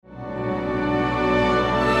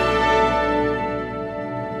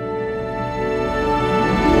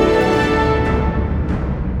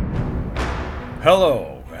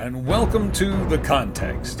Hello, and welcome to The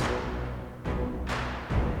Context.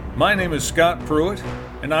 My name is Scott Pruitt,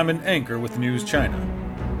 and I'm an anchor with News China.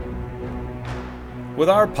 With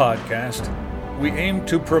our podcast, we aim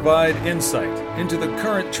to provide insight into the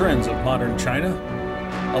current trends of modern China,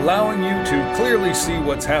 allowing you to clearly see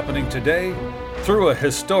what's happening today through a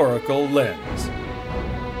historical lens.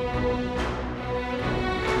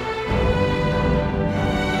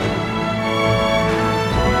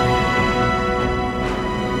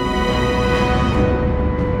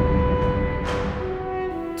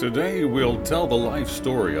 Today, we'll tell the life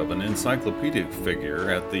story of an encyclopedic figure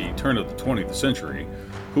at the turn of the 20th century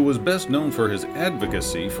who was best known for his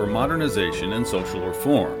advocacy for modernization and social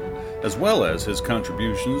reform, as well as his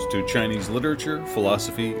contributions to Chinese literature,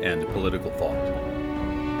 philosophy, and political thought.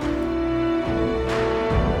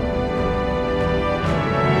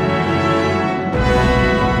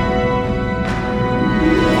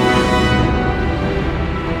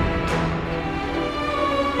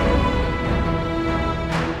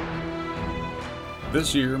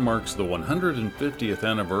 This year marks the 150th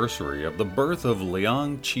anniversary of the birth of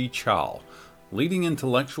Liang Qichao, leading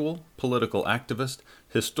intellectual, political activist,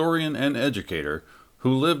 historian, and educator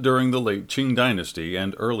who lived during the late Qing dynasty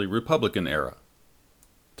and early Republican era.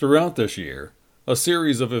 Throughout this year, a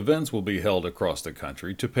series of events will be held across the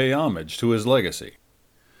country to pay homage to his legacy.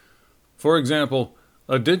 For example,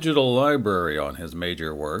 a digital library on his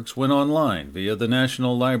major works went online via the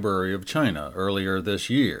National Library of China earlier this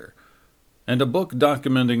year, and a book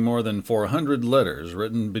documenting more than 400 letters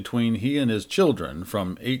written between he and his children from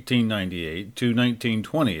 1898 to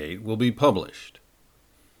 1928 will be published.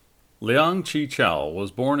 Liang Qichao was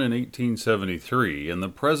born in 1873 in the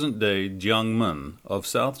present-day Jiangmen of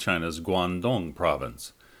South China's Guangdong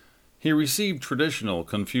province. He received traditional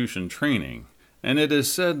Confucian training, and it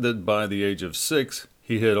is said that by the age of 6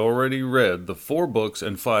 he had already read the 4 books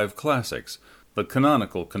and 5 classics, the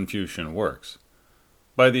canonical Confucian works.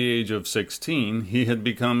 By the age of 16, he had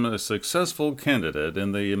become a successful candidate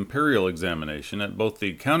in the imperial examination at both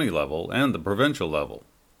the county level and the provincial level.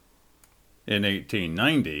 In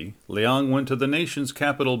 1890, Liang went to the nation's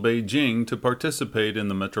capital Beijing to participate in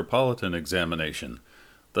the metropolitan examination,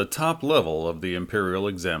 the top level of the imperial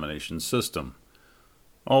examination system.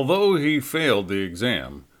 Although he failed the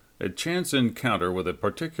exam, a chance encounter with a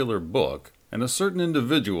particular book and a certain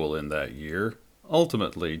individual in that year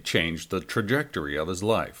ultimately changed the trajectory of his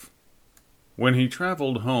life. When he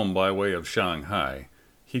traveled home by way of Shanghai,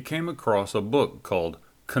 he came across a book called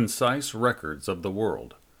Concise Records of the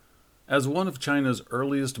World. As one of China's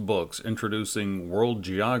earliest books introducing world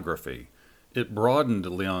geography, it broadened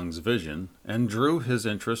Liang's vision and drew his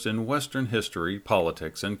interest in Western history,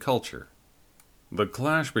 politics, and culture. The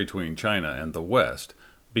clash between China and the West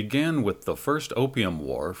began with the First Opium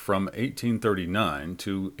War from 1839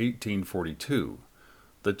 to 1842.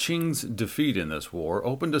 The Qing's defeat in this war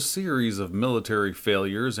opened a series of military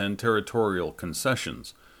failures and territorial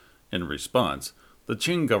concessions. In response, the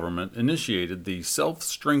Qing government initiated the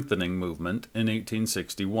self-strengthening movement in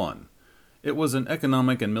 1861. It was an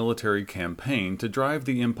economic and military campaign to drive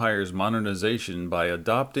the empire's modernization by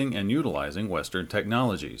adopting and utilizing Western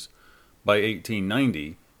technologies. By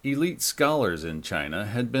 1890, elite scholars in China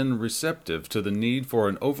had been receptive to the need for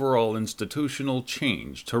an overall institutional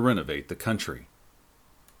change to renovate the country.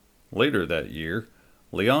 Later that year,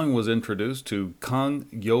 Liang was introduced to Kang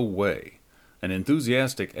Youwei, an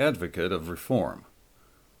enthusiastic advocate of reform.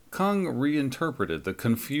 Kang reinterpreted the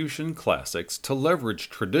Confucian classics to leverage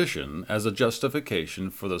tradition as a justification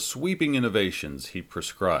for the sweeping innovations he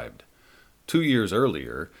prescribed. 2 years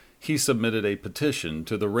earlier, he submitted a petition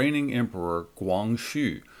to the reigning emperor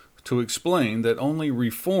Guangxu to explain that only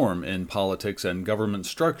reform in politics and government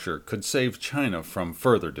structure could save China from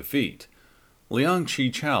further defeat. Liang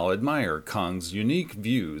Qichao admired Kang's unique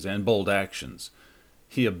views and bold actions.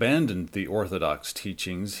 He abandoned the orthodox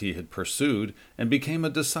teachings he had pursued and became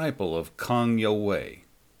a disciple of Kang Youwei.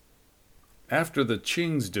 After the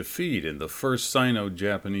Qing's defeat in the First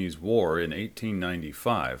Sino-Japanese War in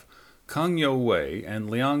 1895, Kang Youwei and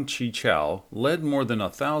Liang Qichao led more than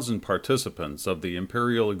 1,000 participants of the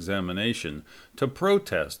imperial examination to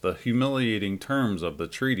protest the humiliating terms of the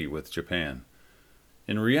treaty with Japan.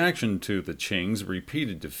 In reaction to the Qing's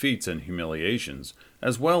repeated defeats and humiliations,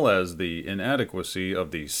 as well as the inadequacy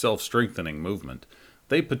of the self-strengthening movement,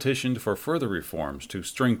 they petitioned for further reforms to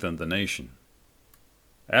strengthen the nation.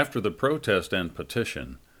 After the protest and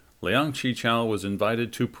petition, Liang Qichao was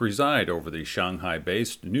invited to preside over the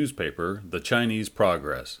Shanghai-based newspaper, The Chinese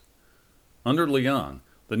Progress. Under Liang,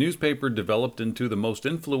 the newspaper developed into the most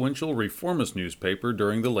influential reformist newspaper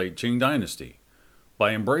during the late Qing dynasty.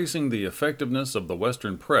 By embracing the effectiveness of the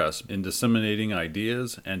Western press in disseminating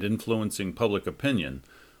ideas and influencing public opinion,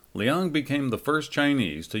 Liang became the first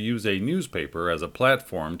Chinese to use a newspaper as a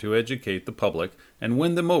platform to educate the public and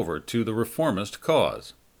win them over to the reformist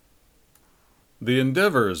cause. The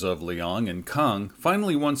endeavors of Liang and Kang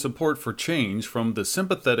finally won support for change from the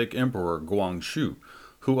sympathetic Emperor Guangxu,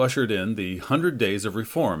 who ushered in the 100 Days of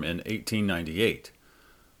Reform in 1898.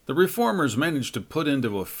 The reformers managed to put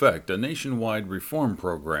into effect a nationwide reform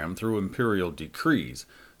program through imperial decrees,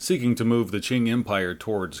 seeking to move the Qing Empire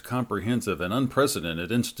towards comprehensive and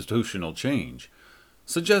unprecedented institutional change.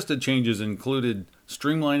 Suggested changes included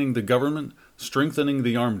streamlining the government, strengthening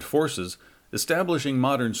the armed forces, establishing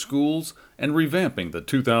modern schools, and revamping the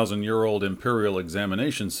 2,000-year-old imperial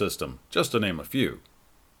examination system, just to name a few.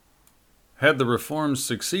 Had the reforms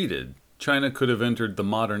succeeded, China could have entered the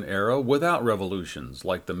modern era without revolutions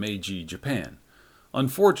like the Meiji Japan.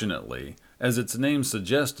 Unfortunately, as its name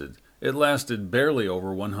suggested, it lasted barely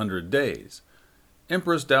over 100 days.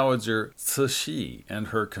 Empress Dowager Cixi and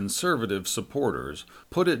her conservative supporters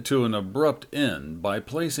put it to an abrupt end by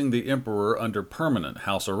placing the emperor under permanent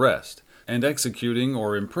house arrest and executing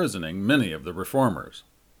or imprisoning many of the reformers.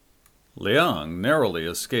 Liang narrowly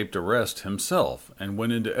escaped arrest himself and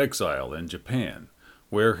went into exile in Japan,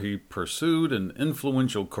 where he pursued an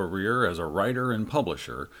influential career as a writer and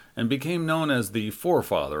publisher and became known as the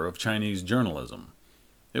forefather of Chinese journalism.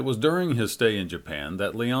 It was during his stay in Japan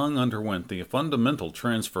that Liang underwent the fundamental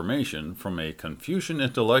transformation from a Confucian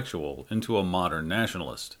intellectual into a modern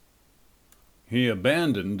nationalist. He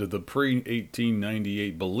abandoned the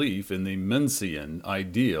pre-1898 belief in the Mencian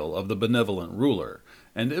ideal of the benevolent ruler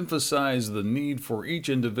and emphasized the need for each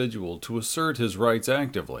individual to assert his rights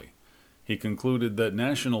actively. He concluded that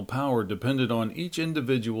national power depended on each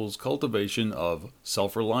individual's cultivation of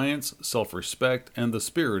self-reliance, self-respect, and the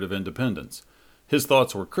spirit of independence. His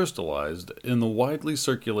thoughts were crystallized in the widely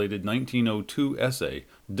circulated 1902 essay,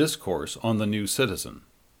 Discourse on the New Citizen.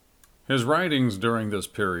 His writings during this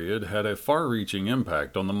period had a far-reaching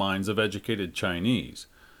impact on the minds of educated Chinese.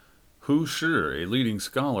 Hu Shi, a leading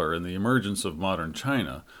scholar in the emergence of modern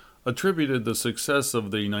China, attributed the success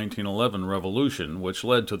of the 1911 revolution, which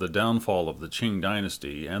led to the downfall of the Qing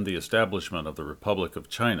dynasty and the establishment of the Republic of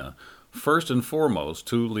China, first and foremost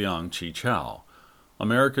to Liang Qichao.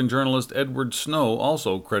 American journalist Edward Snow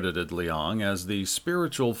also credited Liang as the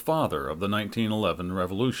spiritual father of the 1911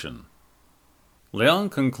 revolution. Liang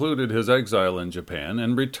concluded his exile in Japan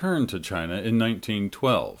and returned to China in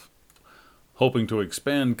 1912. Hoping to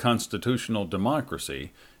expand constitutional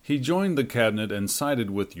democracy, he joined the cabinet and sided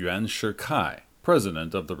with Yuan Shikai,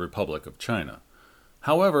 president of the Republic of China.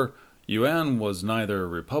 However, Yuan was neither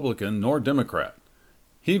Republican nor Democrat.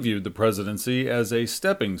 He viewed the presidency as a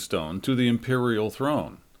stepping stone to the imperial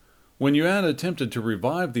throne. When Yuan attempted to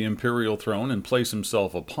revive the imperial throne and place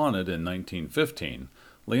himself upon it in 1915,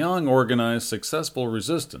 Liang organized successful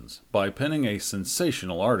resistance by penning a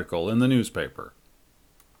sensational article in the newspaper.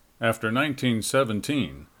 After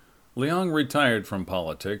 1917, Liang retired from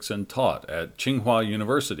politics and taught at Tsinghua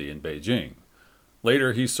University in Beijing.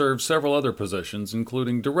 Later, he served several other positions,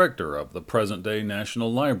 including director of the present-day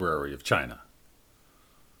National Library of China.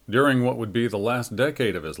 During what would be the last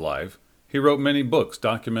decade of his life, he wrote many books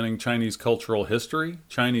documenting Chinese cultural history,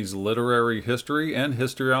 Chinese literary history, and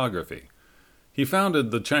historiography. He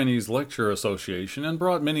founded the Chinese Lecture Association and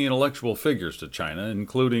brought many intellectual figures to China,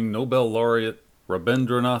 including Nobel laureate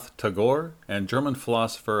Rabindranath Tagore and German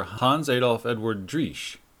philosopher Hans Adolf Edward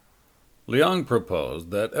Driesch. Liang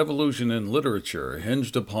proposed that evolution in literature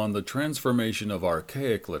hinged upon the transformation of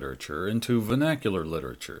archaic literature into vernacular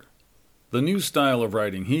literature. The new style of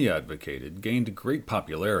writing he advocated gained great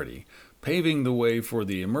popularity, paving the way for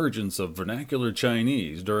the emergence of vernacular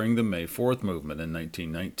Chinese during the May 4th movement in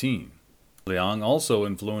 1919. Liang also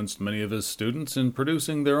influenced many of his students in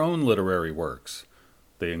producing their own literary works.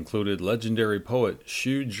 They included legendary poet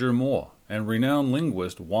Xu Zhimo and renowned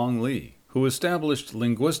linguist Wang Li, who established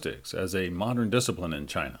linguistics as a modern discipline in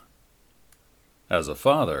China. As a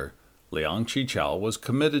father, Liang Qichao was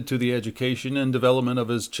committed to the education and development of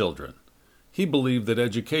his children. He believed that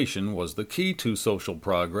education was the key to social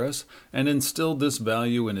progress and instilled this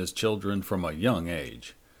value in his children from a young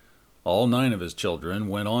age. All 9 of his children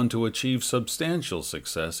went on to achieve substantial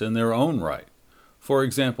success in their own right. For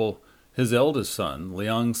example, his eldest son,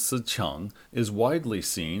 Liang Sicheng, is widely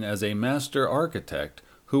seen as a master architect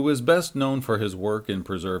who is best known for his work in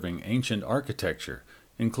preserving ancient architecture,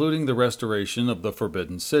 including the restoration of the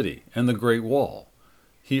Forbidden City and the Great Wall.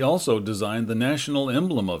 He also designed the national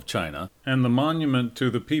emblem of China and the monument to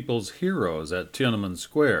the people's heroes at Tiananmen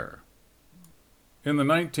Square. In the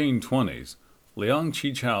 1920s, Liang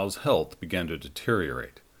Qichao's health began to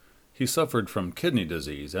deteriorate. He suffered from kidney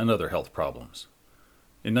disease and other health problems.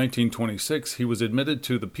 In 1926, he was admitted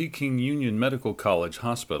to the Peking Union Medical College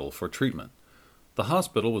Hospital for treatment. The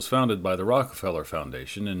hospital was founded by the Rockefeller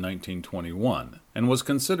Foundation in 1921 and was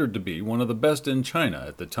considered to be one of the best in China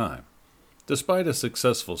at the time. Despite a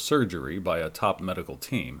successful surgery by a top medical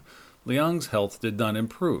team, Liang's health did not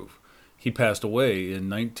improve. He passed away in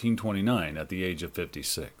 1929 at the age of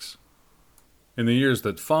 56. In the years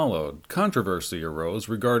that followed, controversy arose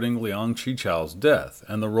regarding Liang Qichao's death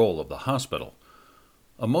and the role of the hospital.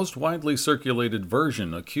 A most widely circulated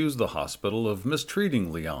version accused the hospital of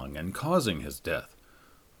mistreating Liang and causing his death.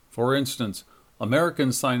 For instance, American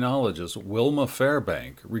sinologist Wilma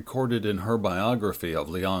Fairbank recorded in her biography of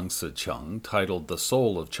Liang Sicheng, titled The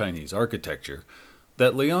Soul of Chinese Architecture,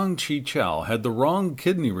 that Liang Qichao had the wrong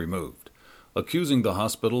kidney removed, accusing the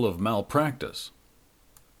hospital of malpractice.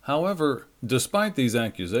 However, despite these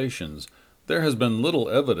accusations, there has been little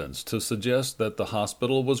evidence to suggest that the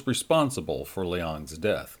hospital was responsible for Liang's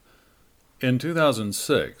death. In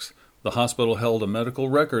 2006, the hospital held a medical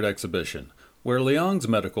record exhibition, where Liang's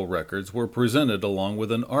medical records were presented along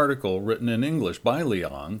with an article written in English by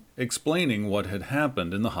Liang explaining what had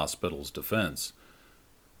happened in the hospital's defense.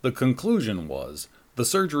 The conclusion was, the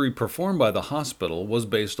surgery performed by the hospital was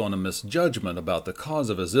based on a misjudgment about the cause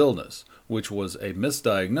of his illness, which was a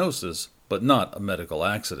misdiagnosis but not a medical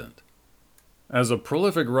accident. As a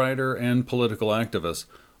prolific writer and political activist,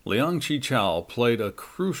 Liang Qichao played a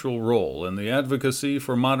crucial role in the advocacy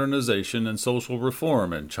for modernization and social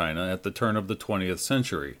reform in China at the turn of the 20th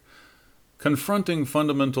century. Confronting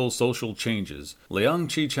fundamental social changes, Liang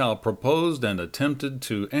Qichao proposed and attempted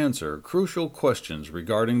to answer crucial questions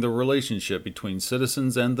regarding the relationship between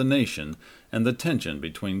citizens and the nation and the tension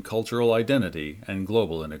between cultural identity and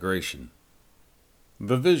global integration.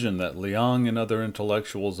 The vision that Liang and other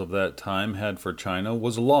intellectuals of that time had for China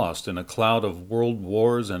was lost in a cloud of world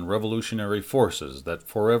wars and revolutionary forces that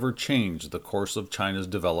forever changed the course of China's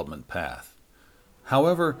development path.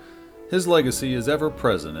 However, his legacy is ever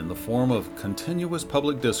present in the form of continuous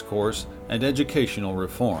public discourse and educational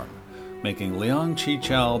reform, making Liang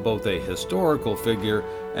Qichao both a historical figure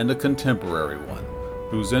and a contemporary one,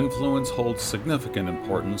 whose influence holds significant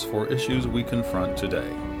importance for issues we confront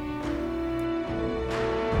today.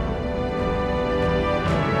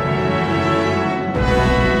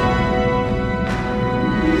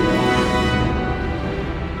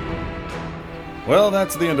 Well,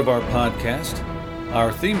 that's the end of our podcast.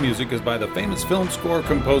 Our theme music is by the famous film score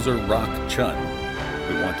composer Rock Chun.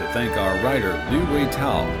 We want to thank our writer Liu Wei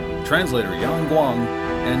Tao, translator Yang Guang,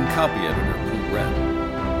 and copy editor Pu Ren.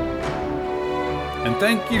 And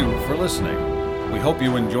thank you for listening. We hope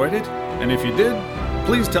you enjoyed it, and if you did,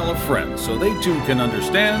 please tell a friend so they too can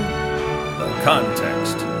understand the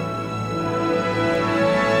context.